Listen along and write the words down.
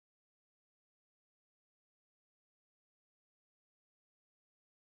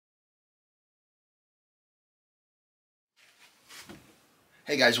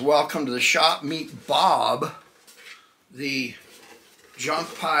Hey guys, welcome to the shop. Meet Bob, the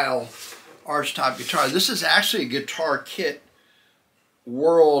junk pile archtop guitar. This is actually a Guitar Kit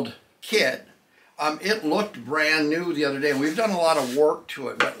World kit. It looked brand new the other day, and we've done a lot of work to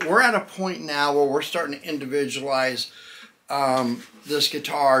it, but we're at a point now where we're starting to individualize this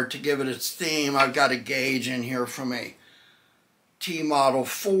guitar to give it its theme. I've got a gauge in here from a T-model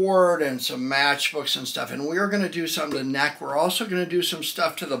Ford and some matchbooks and stuff, and we're going to do some to the neck. We're also going to do some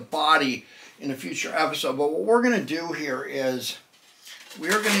stuff to the body in a future episode, but what we're going to do here is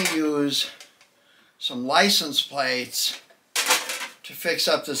we're going to use some license plates to fix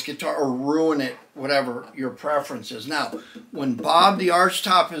up this guitar or ruin it, whatever your preference is. Now, when Bob the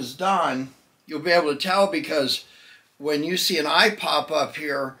archtop is done, you'll be able to tell, because when you see an eye pop up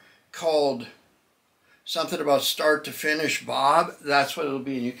here called something about start to finish Bob, that's what it'll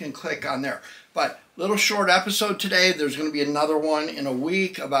be, and you can click on there. But little short episode today. There's going to be another one in a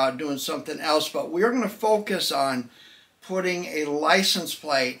week about doing something else, but we're going to focus on putting a license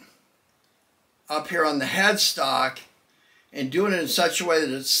plate up here on the headstock and doing it in such a way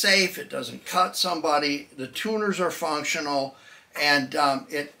that it's safe, it doesn't cut somebody, the tuners are functional, and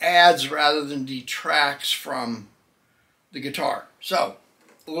it adds rather than detracts from the guitar. So,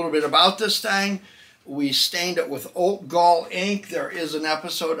 a little bit about this thing. We stained it with oak gall ink. There is an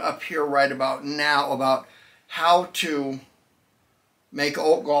episode up here right about now about how to make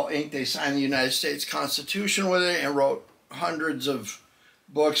oak gall ink. They signed the United States Constitution with it and wrote hundreds of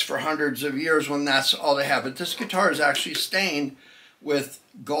books for hundreds of years when that's all they have. But this guitar is actually stained with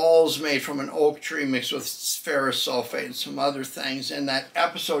galls made from an oak tree mixed with ferrous sulfate and some other things. And that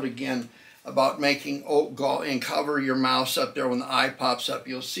episode again about making oak gall ink, cover your mouse up there when the eye pops up,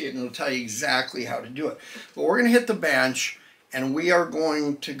 you'll see it and it'll tell you exactly how to do it. But we're going to hit the bench and we are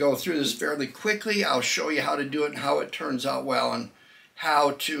going to go through this fairly quickly. I'll show you how to do it and how it turns out well, and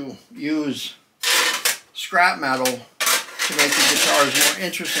how to use scrap metal to make the guitars more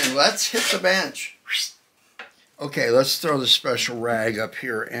interesting. Let's hit the bench. Okay, let's throw the special rag up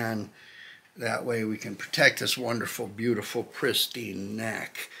here, and that way we can protect this wonderful, beautiful, pristine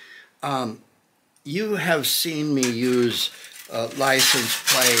neck. You have seen me use license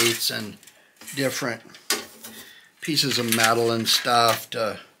plates and different pieces of metal and stuff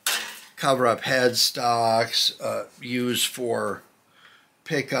to cover up headstocks, used for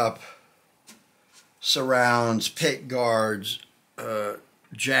pickup surrounds, pick guards,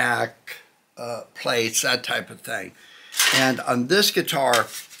 jack plates, that type of thing. And on this guitar,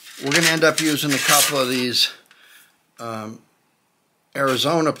 we're going to end up using a couple of these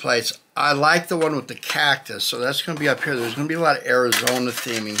Arizona plates. I like the one with the cactus, so that's going to be up here. There's going to be a lot of Arizona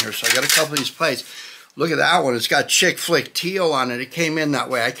theming here, so I got a couple of these plates. Look at that one. It's got Chick Flick teal on it. It came in that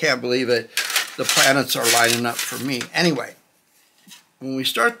way. I can't believe it. The planets are lining up for me. Anyway, when we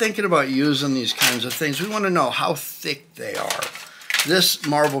start thinking about using these kinds of things, we want to know how thick they are. This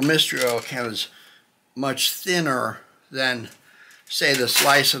Marble Mystery Oil can is much thinner than, say, this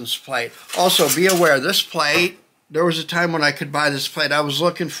license plate. Also, be aware, this plate, there was a time when I could buy this plate. I was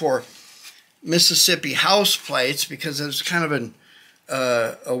looking for Mississippi house plates because it was kind of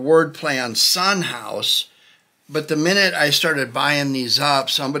a word play on Sun House. But the minute I started buying these up,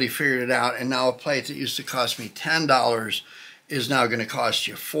 somebody figured it out, and now a plate that used to cost me $10 is now going to cost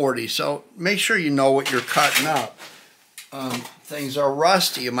you $40. So make sure you know what you're cutting up. Things are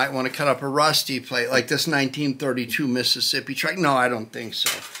rusty. You might want to cut up a rusty plate like this 1932 Mississippi truck. No, I don't think so.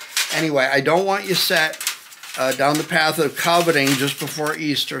 Anyway, I don't want you set down the path of coveting just before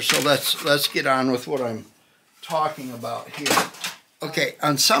Easter, so let's get on with what I'm talking about here. Okay,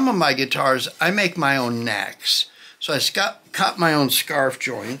 on some of my guitars, I make my own necks. So I cut my own scarf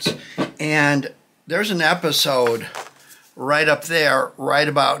joints, and there's an episode right up there, right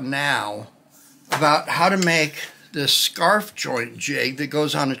about now, about how to make this scarf joint jig that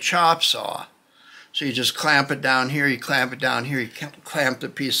goes on a chop saw. So you just clamp it down here, you clamp it down here, you clamp the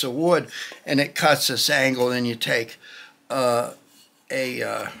piece of wood, and it cuts this angle. Then you take a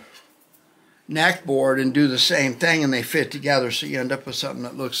neck board and do the same thing, and they fit together, so you end up with something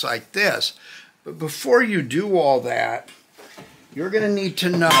that looks like this. But before you do all that, you're going to need to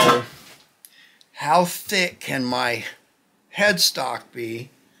know how thick can my headstock be,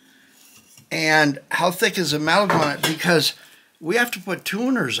 and how thick is the metal going on it, because we have to put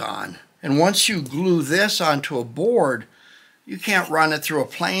tuners on. And once you glue this onto a board, you can't run it through a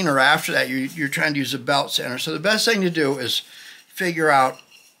planer after that. You're trying to use a belt sander. So the best thing to do is figure out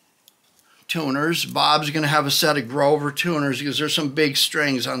tuners. Bob's going to have a set of Grover tuners because there's some big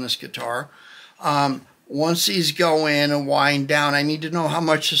strings on this guitar. Once these go in and wind down, I need to know how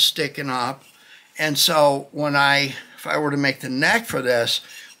much is sticking up. And so when I if I were to make the neck for this,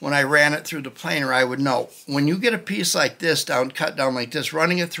 when I ran it through the planer, I would know. When you get a piece like this cut down like this,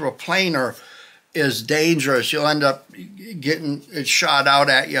 running it through a planer is dangerous. You'll end up getting it shot out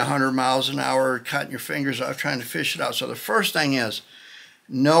at you 100 miles an hour, cutting your fingers off trying to fish it out. So the first thing is,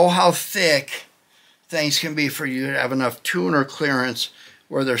 know how thick things can be for you to have enough tuner clearance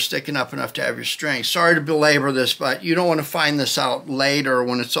where they're sticking up enough to have your string. Sorry to belabor this, but you don't want to find this out later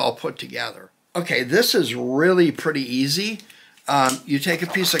when it's all put together. Okay, this is really pretty easy. You take a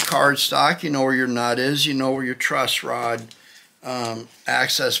piece of cardstock, you know where your nut is, you know where your truss rod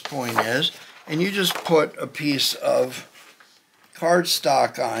access point is, and you just put a piece of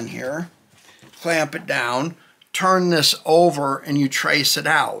cardstock on here, clamp it down, turn this over, and you trace it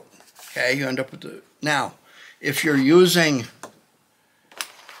out. Okay, you end up with the... Now, if you're using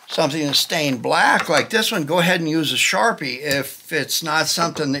something that's stained black like this one, go ahead and use a Sharpie. If it's not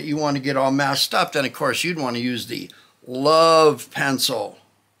something that you want to get all messed up, then of course you'd want to use the Love pencil.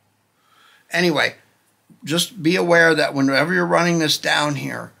 Anyway, just be aware that whenever you're running this down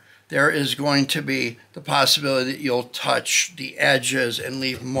here, there is going to be the possibility that you'll touch the edges and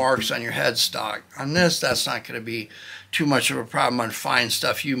leave marks on your headstock. On this, that's not going to be too much of a problem. On fine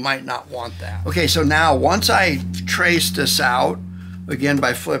stuff, you might not want that. Okay, so now once I trace this out, again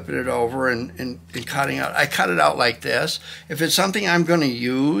by flipping it over and cutting out, I cut it out like this. If it's something I'm going to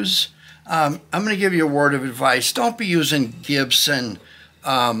use, I'm going to give you a word of advice. Don't be using Gibson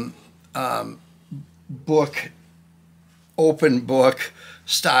open book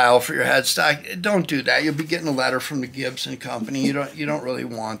style for your headstock. Don't do that. You'll be getting a letter from the Gibson company. You don't really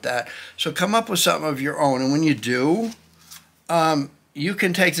want that. So come up with something of your own. And when you do, you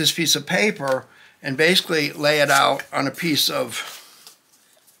can take this piece of paper and basically lay it out on a piece of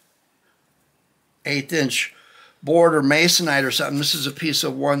 1/8" board or masonite or something. This is a piece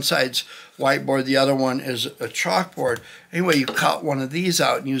of one side's whiteboard, the other one is a chalkboard. Anyway, you cut one of these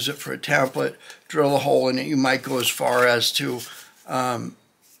out and use it for a template, drill a hole in it. You might go as far as to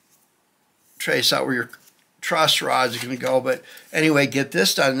trace out where your truss rods are going to go, but anyway, get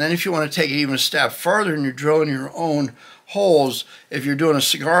this done. And then if you want to take it even a step further and you're drilling your own holes, if you're doing a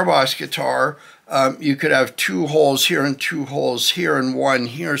cigar box guitar, you could have 2 holes here and 2 holes here and 1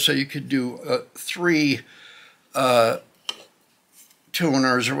 here, so you could do 3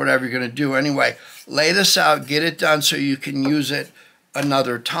 tuners or whatever you're going to do. Anyway, lay this out, get it done so you can use it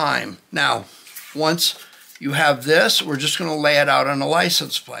another time. Now, once you have this, we're just going to lay it out on a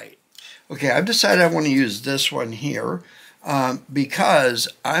license plate. Okay, I've decided I want to use this one here because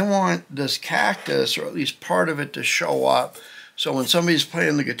I want this cactus, or at least part of it, to show up. So when somebody's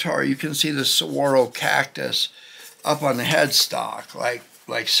playing the guitar, you can see the saguaro cactus up on the headstock,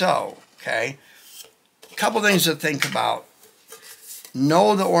 like so, okay? A couple things to think about.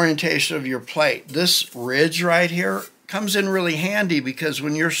 Know the orientation of your plate. This ridge right here comes in really handy because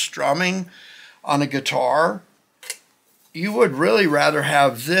when you're strumming on a guitar, you would really rather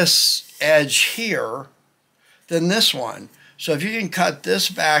have this edge here than this one. So if you can cut this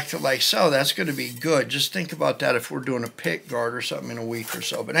back to like so, that's going to be good. Just think about that if we're doing a pick guard or something in a week or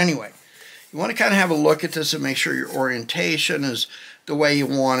so. But anyway, you want to kind of have a look at this and make sure your orientation is the way you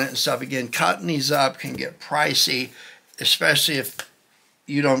want it and stuff. Again, cutting these up can get pricey, especially if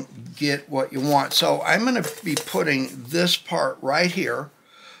you don't get what you want. So I'm going to be putting this part right here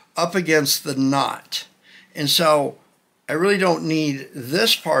up against the nut. And so I really don't need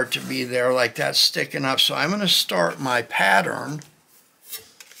this part to be there like that sticking up. So I'm going to start my pattern,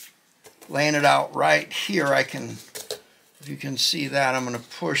 laying it out right here. I can, if you can see that, I'm going to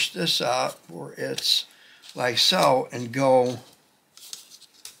push this up where it's like so and go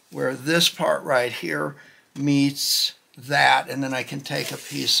where this part right here meets that. And then I can take a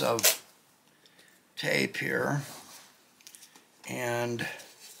piece of tape here and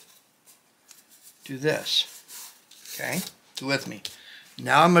do this. Okay, do with me.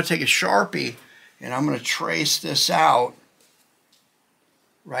 Now I'm going to take a Sharpie and I'm going to trace this out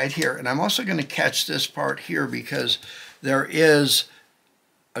right here. And I'm also going to catch this part here because there is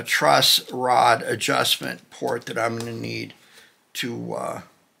a truss rod adjustment port that I'm going to need to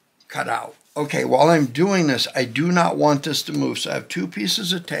cut out. Okay, while I'm doing this, I do not want this to move. So I have 2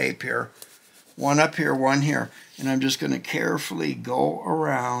 pieces of tape here, one up here, one here. And I'm just going to carefully go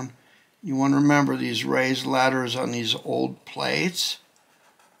around. You want to remember these raised letters on these old plates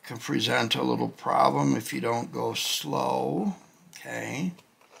can present a little problem if you don't go slow. Okay.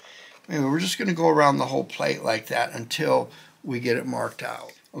 Anyway, we're just going to go around the whole plate like that until we get it marked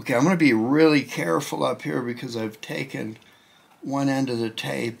out. Okay, I'm going to be really careful up here because I've taken one end of the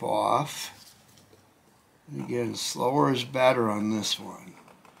tape off. And again, slower is better on this one.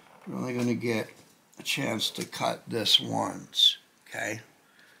 We're only going to get a chance to cut this once, okay?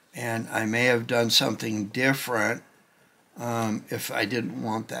 And I may have done something different if I didn't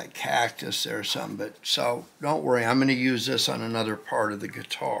want that cactus there or something, but so don't worry, I'm going to use this on another part of the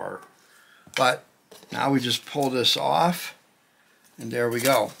guitar. But now we just pull this off, and there we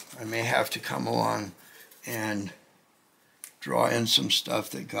go. I may have to come along and draw in some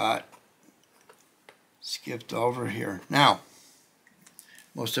stuff that got skipped over here. Now,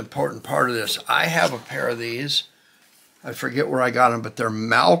 most important part of this, I have a pair of these. I forget where I got them, but they're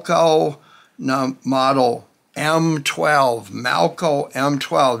Malco model M12. Malco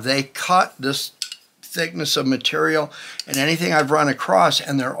M12. They cut this thickness of material and anything I've run across,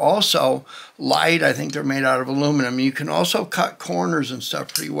 and they're also light. I think they're made out of aluminum. You can also cut corners and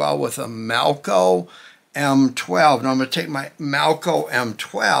stuff pretty well with a Malco M12. Now I'm going to take my Malco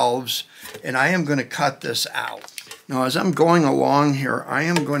M12s and I am going to cut this out. Now as I'm going along here, I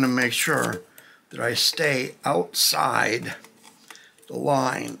am going to make sure that I stay outside the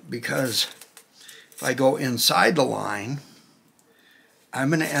line, because if I go inside the line, I'm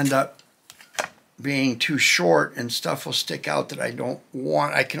going to end up being too short and stuff will stick out that I don't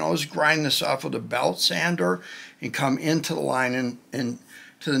want. I can always grind this off with a belt sander and come into the line and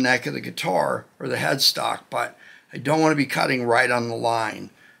to the neck of the guitar or the headstock, but I don't want to be cutting right on the line.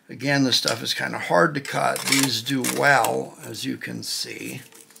 Again, this stuff is kind of hard to cut. These do well, as you can see.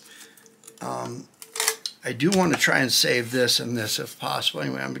 I do want to try and save this and this if possible.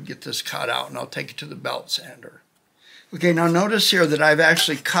 Anyway, I'm going to get this cut out and I'll take it to the belt sander. Okay, now notice here that I've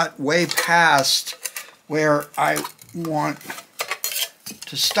actually cut way past where I want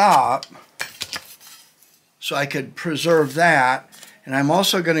to stop so I could preserve that. And I'm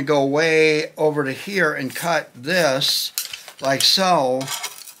also going to go way over to here and cut this like so,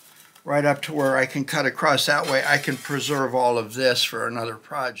 right up to where I can cut across. That way I can preserve all of this for another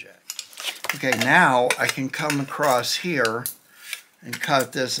project. Okay, now I can come across here and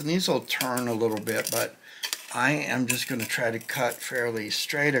cut this, and these will turn a little bit, but I am just going to try to cut fairly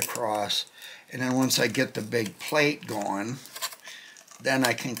straight across, and then once I get the big plate going, then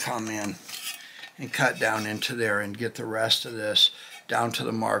I can come in and cut down into there and get the rest of this down to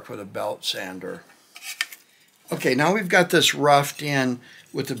the mark with a belt sander. Okay, now we've got this roughed in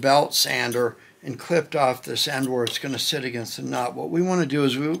with the belt sander and clipped off this end where it's going to sit against the nut. What we want to do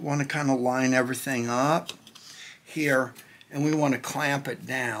is we want to kind of line everything up here, and we want to clamp it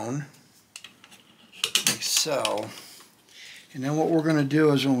down like so. And then what we're going to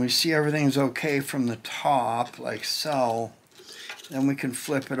do is when we see everything's okay from the top like so, then we can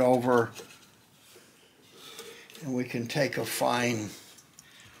flip it over and we can take a fine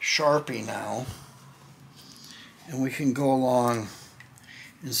Sharpie now and we can go along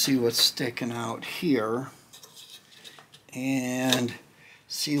and see what's sticking out here and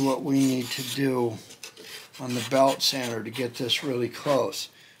see what we need to do on the belt sander to get this really close.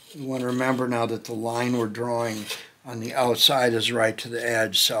 We want to remember now that the line we're drawing on the outside is right to the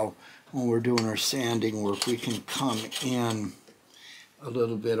edge, so when we're doing our sanding work we can come in a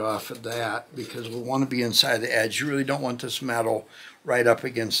little bit off of that because we want to be inside the edge. You really don't want this metal right up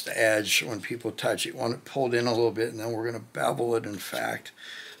against the edge when people touch it. You want it pulled in a little bit, and then we're going to bevel it, in fact,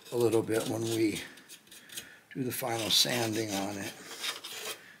 a little bit when we do the final sanding on it.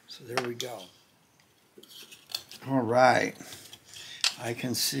 So there we go. All right. I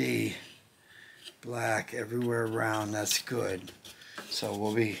can see black everywhere around. That's good. So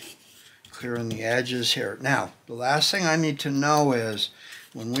we'll be clearing the edges here. Now, the last thing I need to know is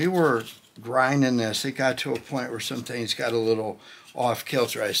when we were grinding this, it got to a point where some things got a little off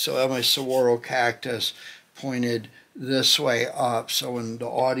kilter. I still have my saguaro cactus pointed this way up, so when the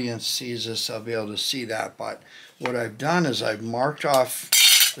audience sees this, they'll be able to see that. But what I've done is I've marked off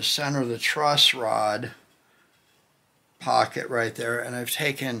the center of the truss rod pocket right there, and I've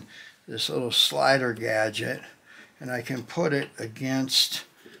taken this little slider gadget and I can put it against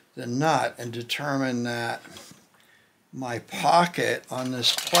the nut and determine that my pocket on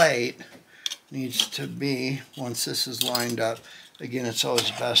this plate needs to be, once this is lined up, again it's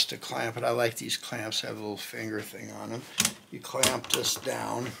always best to clamp it. I like these clamps, have a little finger thing on them. You clamp this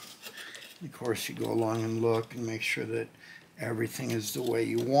down, of course you go along and look and make sure that everything is the way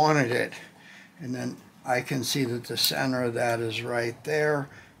you wanted it, and then I can see that the center of that is right there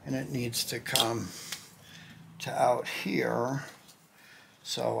and it needs to come to out here.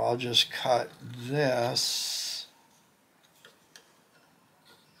 So I'll just cut this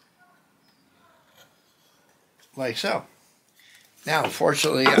like so. Now,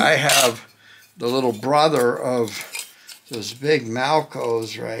 fortunately, I have the little brother of those big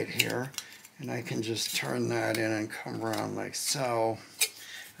Malcos right here, and I can just turn that in and come around like so.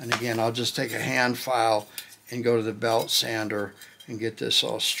 And again, I'll just take a hand file and go to the belt sander and get this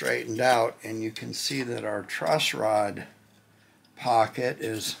all straightened out. And you can see that our truss rod pocket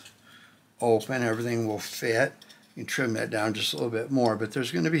is open. Everything will fit. You can trim that down just a little bit more, but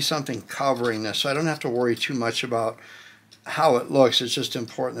there's going to be something covering this, so I don't have to worry too much about how it looks. It's just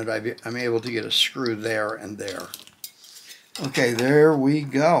important that I'm able to get a screw there and there. Okay, there we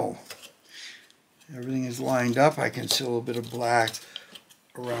go. Everything is lined up. I can see a little bit of black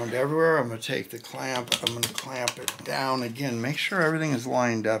around everywhere. I'm going to take the clamp. I'm going to clamp it down. Again, make sure everything is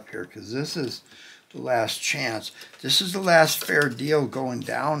lined up here, because this is the last chance. This is the last fair deal going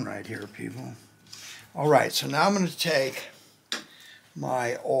down right here, people. All right, so now I'm going to take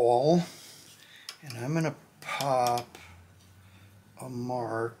my awl and I'm going to pop a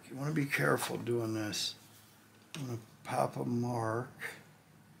mark. You want to be careful doing this. I'm going to pop a mark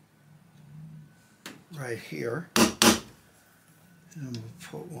right here. And I'm going to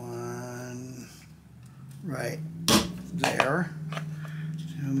put one right there.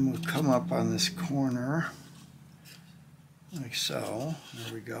 And we'll come up on this corner like so.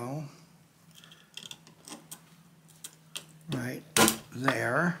 There we go. Right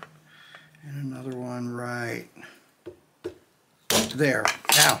there, and another one right there.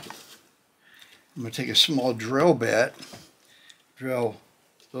 Now, I'm going to take a small drill bit, drill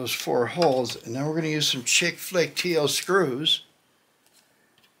those 4 holes, and then we're going to use some Chick Flick TO screws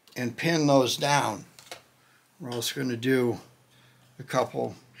and pin those down. We're also going to do a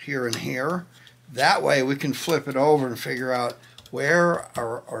couple here and here. That way we can flip it over and figure out where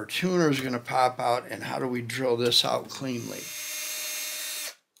our tuner is going to pop out and how do we drill this out cleanly.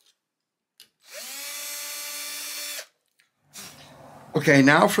 Okay,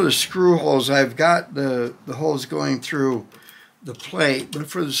 now for the screw holes, I've got the holes going through the plate, but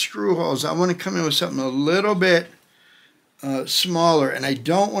for the screw holes, I want to come in with something a little bit smaller, and I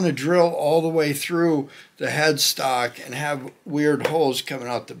don't want to drill all the way through the headstock and have weird holes coming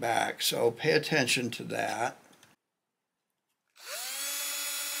out the back, so pay attention to that.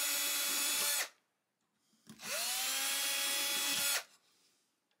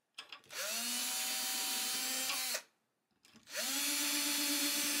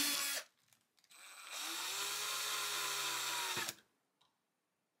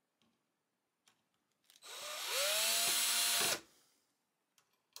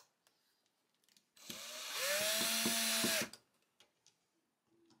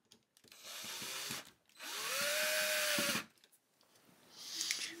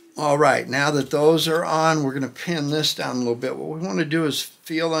 All right, now that those are on, we're going to pin this down a little bit. What we want to do is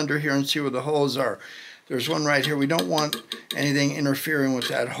feel under here and see where the holes are. There's one right here. We don't want anything interfering with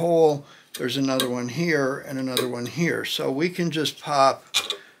that hole. There's another one here and another one here. So we can just pop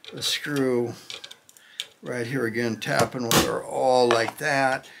a screw right here again, tapping with our awl like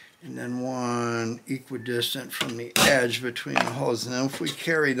that, and then one equidistant from the edge between the holes. And then if we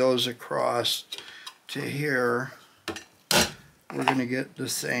carry those across to here, we're going to get the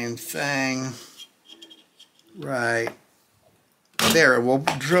same thing right there. We'll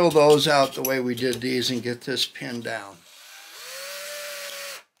drill those out the way we did these and get this pinned down.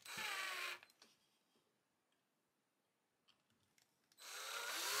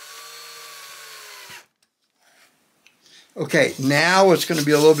 Okay, now it's going to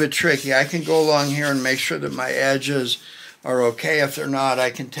be a little bit tricky. I can go along here and make sure that my edges are okay. If they're not, I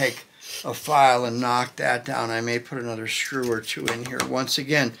can take a file and knock that down. I may put another screw or two in here. Once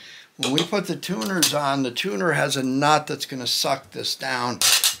again, when we put the tuners on, the tuner has a nut that's going to suck this down,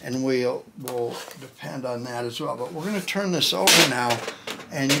 and we'll depend on that as well. But we're going to turn this over now,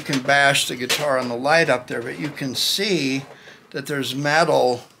 and you can bash the guitar on the light up there, but you can see that there's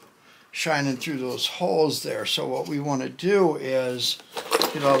metal shining through those holes there. So what we want to do is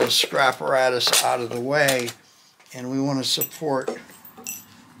get all the scrap apparatus out of the way, and we want to support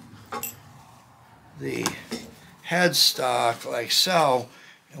the headstock like so,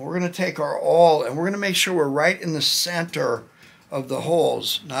 and we're going to take our awl and we're going to make sure we're right in the center of the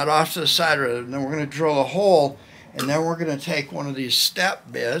holes, not off to the side of it. And then we're going to drill a hole, and then we're going to take one of these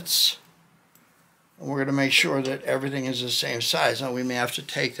step bits and we're going to make sure that everything is the same size. Now we may have to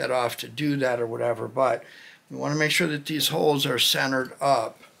take that off to do that or whatever, but we want to make sure that these holes are centered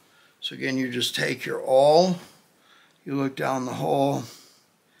up. So again, you just take your awl, you look down the hole,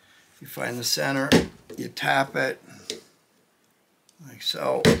 you find the center, you tap it like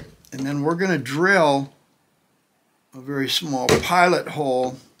so, and then we're going to drill a very small pilot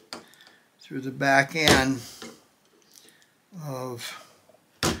hole through the back end of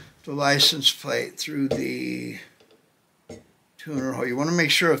the license plate, through the tuner hole. You want to make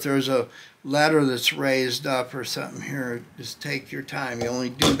sure if there's a letter that's raised up or something here, just take your time. You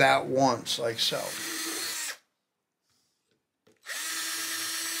only do that once, like so.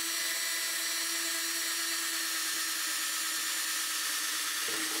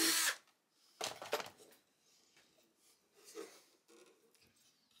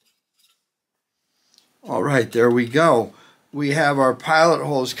 All right, there we go. We have our pilot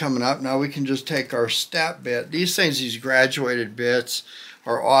holes coming up. Now we can just take our step bit. These things, these graduated bits,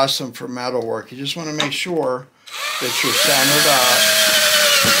 are awesome for metal work. You just want to make sure that you're centered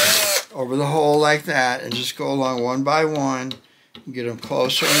up over the hole like that, and just go along one by one and get them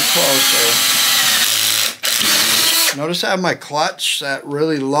closer and closer. Notice I have my clutch set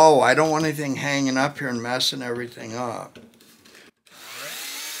really low. I don't want anything hanging up here and messing everything up.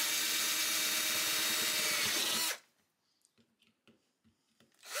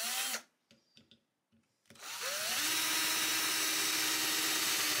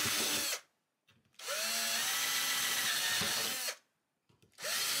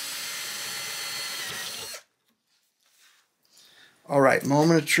 All right,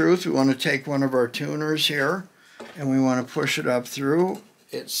 moment of truth. We want to take one of our tuners here and we want to push it up through.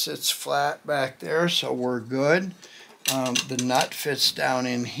 It sits flat back there, so we're good. The nut fits down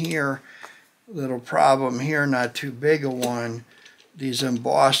in here. Little problem here, not too big a one. These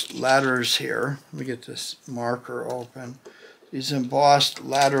embossed letters here, let me get this marker open. These embossed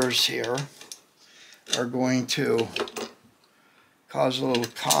letters here are going to cause a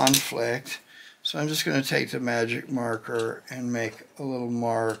little conflict. So I'm just going to take the magic marker and make a little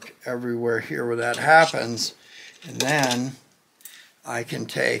mark everywhere here where that happens. And then I can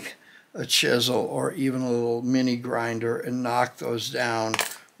take a chisel or even a little mini grinder and knock those down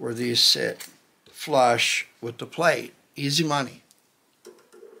where these sit flush with the plate. Easy money.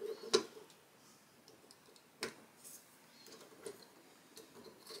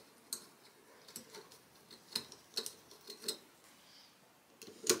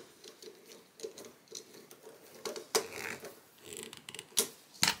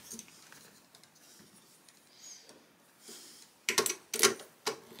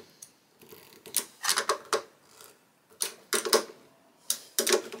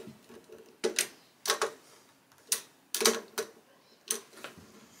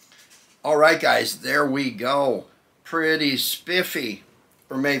 All right, guys, there we go. Pretty spiffy,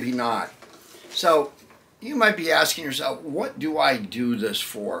 or maybe not. So you might be asking yourself, what do I do this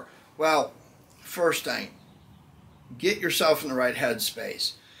for? Well, first thing, get yourself in the right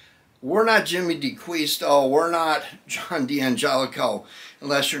headspace. We're not Jimmy DeQuisto, we're not John D'Angelico,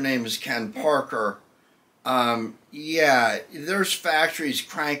 unless your name is Ken Parker. Yeah, there's factories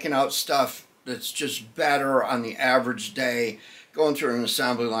cranking out stuff that's just better on the average day, going through an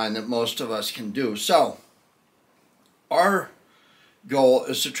assembly line that most of us can do. So our goal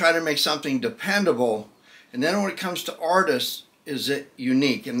is to try to make something dependable, and then when it comes to artists, is it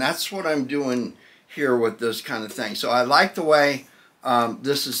unique? And that's what I'm doing here with this kind of thing. So I like the way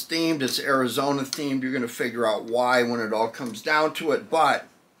this is themed. It's Arizona themed. You're going to figure out why when it all comes down to it. But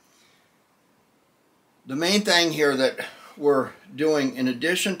the main thing here that we're doing, in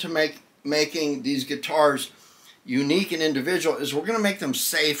addition to making these guitars unique and individual, is we're going to make them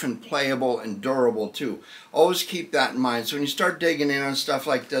safe and playable and durable too. Always keep that in mind. So when you start digging in on stuff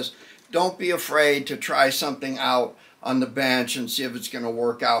like this, don't be afraid to try something out on the bench and see if it's going to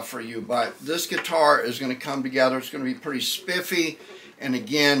work out for you. But this guitar is going to come together. It's going to be pretty spiffy. And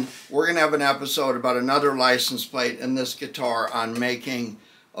again, we're going to have an episode about another license plate and this guitar on making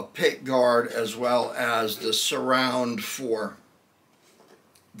a pick guard as well as the surround for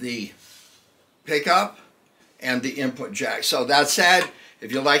the pickup and the input jack. So that said,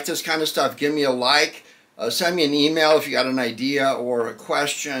 if you like this kind of stuff, give me a like. Send me an email if you got an idea or a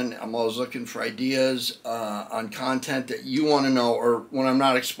question. I'm always looking for ideas on content that you want to know, or when I'm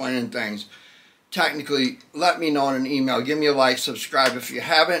not explaining things technically, let me know in an email. Give me a like, subscribe if you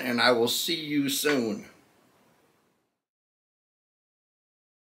haven't, and I will see you soon.